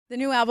The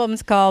new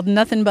album's called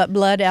Nothing But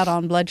Blood, out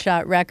on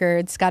Bloodshot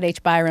Records. Scott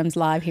H. Biram's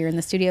live here in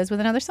the studios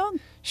with another song.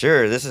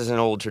 Sure, this is an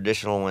old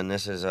traditional one.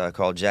 This is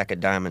called Jack of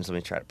Diamonds. Let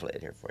me try to play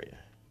it here for you.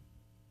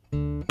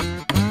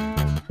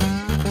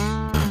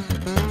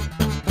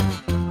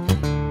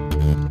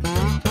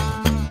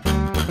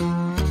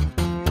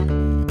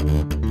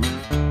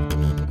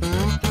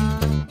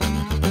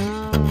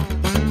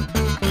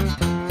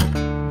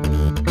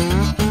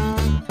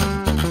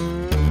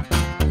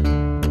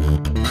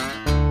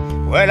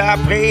 Well, I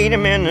played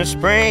him in the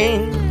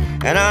spring,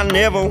 and I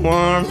never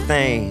won a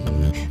thing.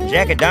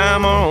 Jack of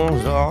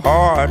Diamonds are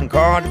hard and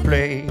card to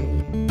play.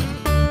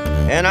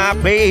 And I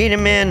played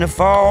him in the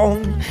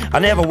fall, I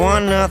never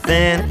won nothing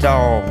at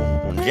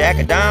all. Jack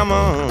of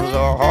Diamonds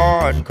are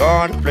hard and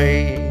card to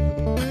play.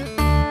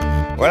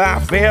 Well,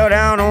 I fell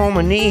down on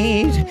my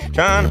knees,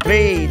 trying to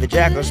play the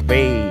Jack of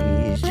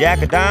Spades.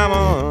 Jack of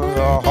Diamonds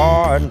are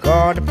hard and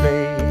card to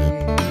play.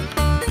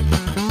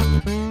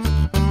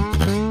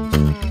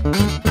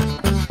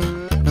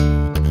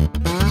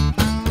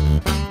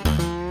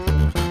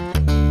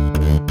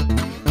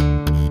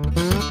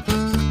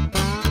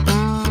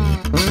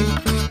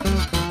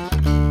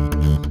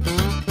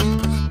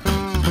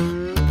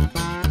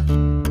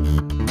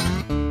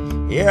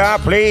 Yeah, I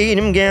played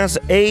him against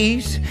the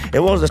ace.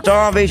 It was the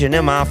starvation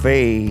in my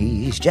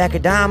face. Jack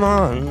of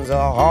Diamonds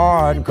are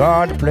hard and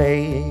card to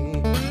play.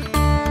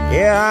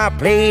 Yeah, I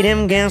played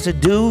him against the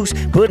deuce,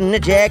 putting the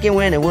jack in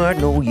when it weren't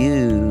no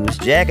use.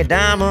 Jack of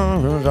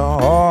Diamonds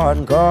are hard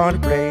and card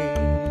to play.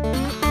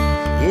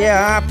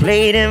 Yeah, I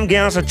played him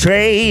against a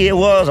tray. It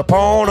was a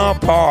pawn or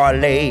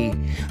parlay.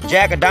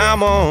 Jack of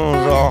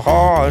Diamonds are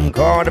hard and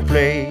card to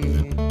play.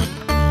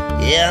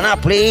 Yeah, and I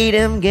played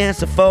him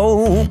against a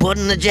foe,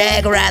 putting the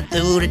jack right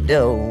through the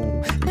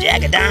door.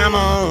 Jack of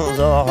Diamonds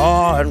are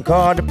hard and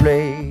card to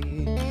play.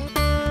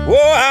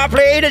 Oh, I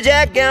played a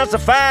jack against a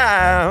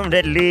five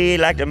that lay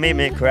like to make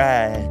me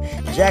cry.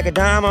 Jack of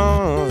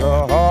Diamonds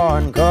are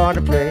hard and card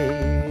to play.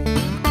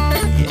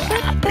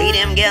 Yeah, I played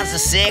him against a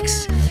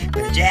six,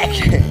 but Jack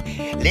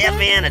left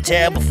me in a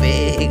terrible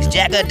fix.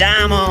 Jack of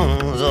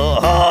Diamonds are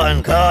hard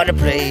and card to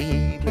play.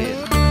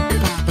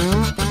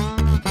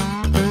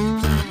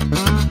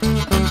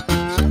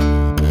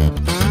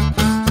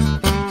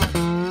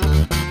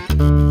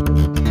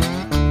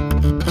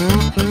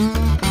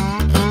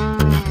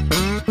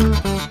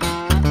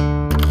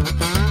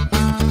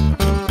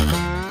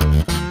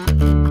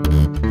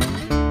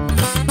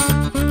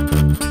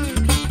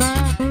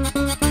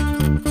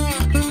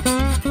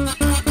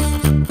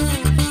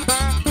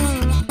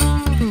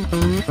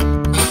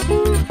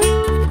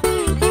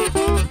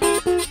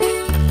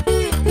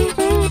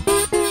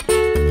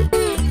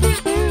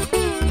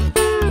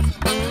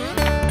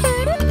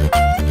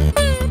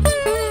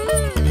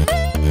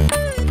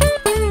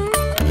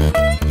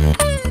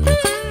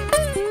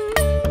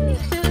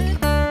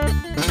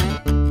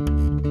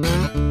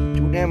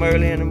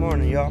 Early in the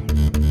morning, y'all.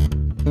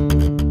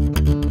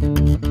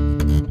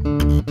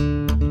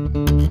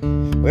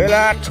 Well,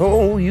 I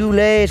told you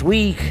last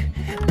week,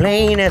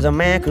 plain as a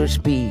man could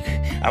speak,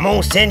 I'm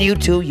gonna send you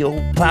to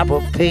your papa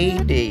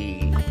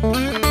payday.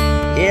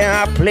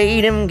 Yeah, I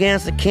played him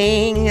against the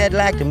king, I'd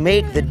like to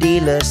make the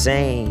dealer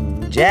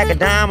sing. Jack of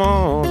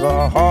Diamonds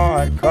are a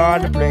hard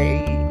card to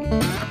play.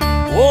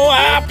 Oh,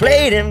 I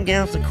played him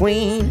against the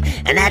queen,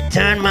 and that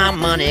turned my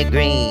money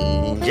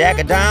green. Jack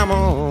of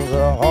Diamonds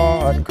are a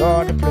hard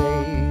card to play.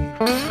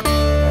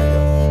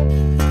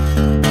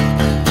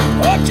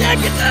 Oh, Jack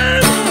of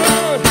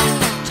Diamonds,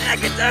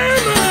 Jack of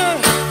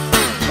Diamonds,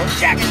 oh,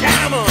 Jack of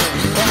Diamonds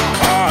are a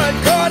hard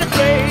card to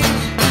play.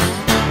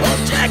 Oh,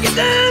 Jack of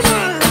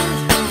Diamonds,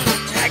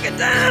 Jack of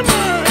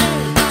Diamonds,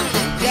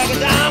 Jack of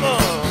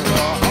Diamonds are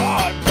a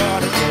hard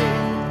card to play.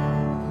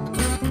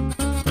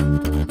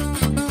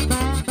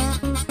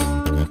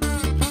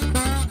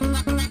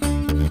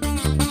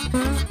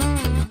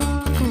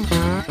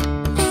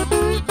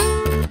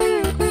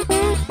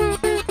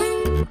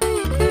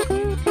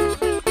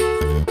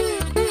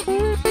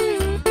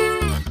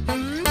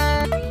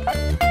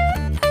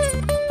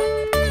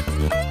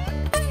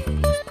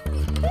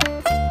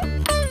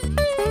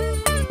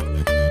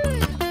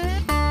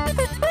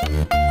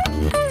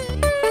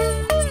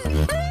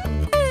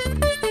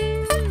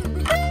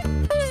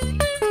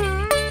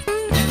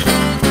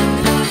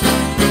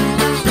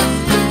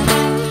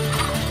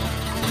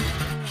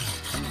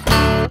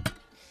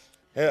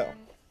 Yeah.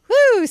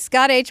 Woo!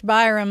 Scott H.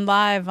 Biram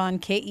live on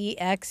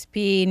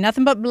KEXP.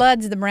 Nothing But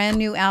Blood's the brand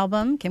new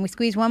album. Can we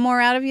squeeze one more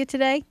out of you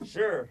today?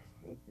 Sure.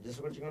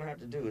 Just what you're going to have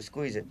to do is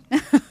squeeze it.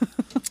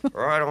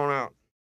 Right on out.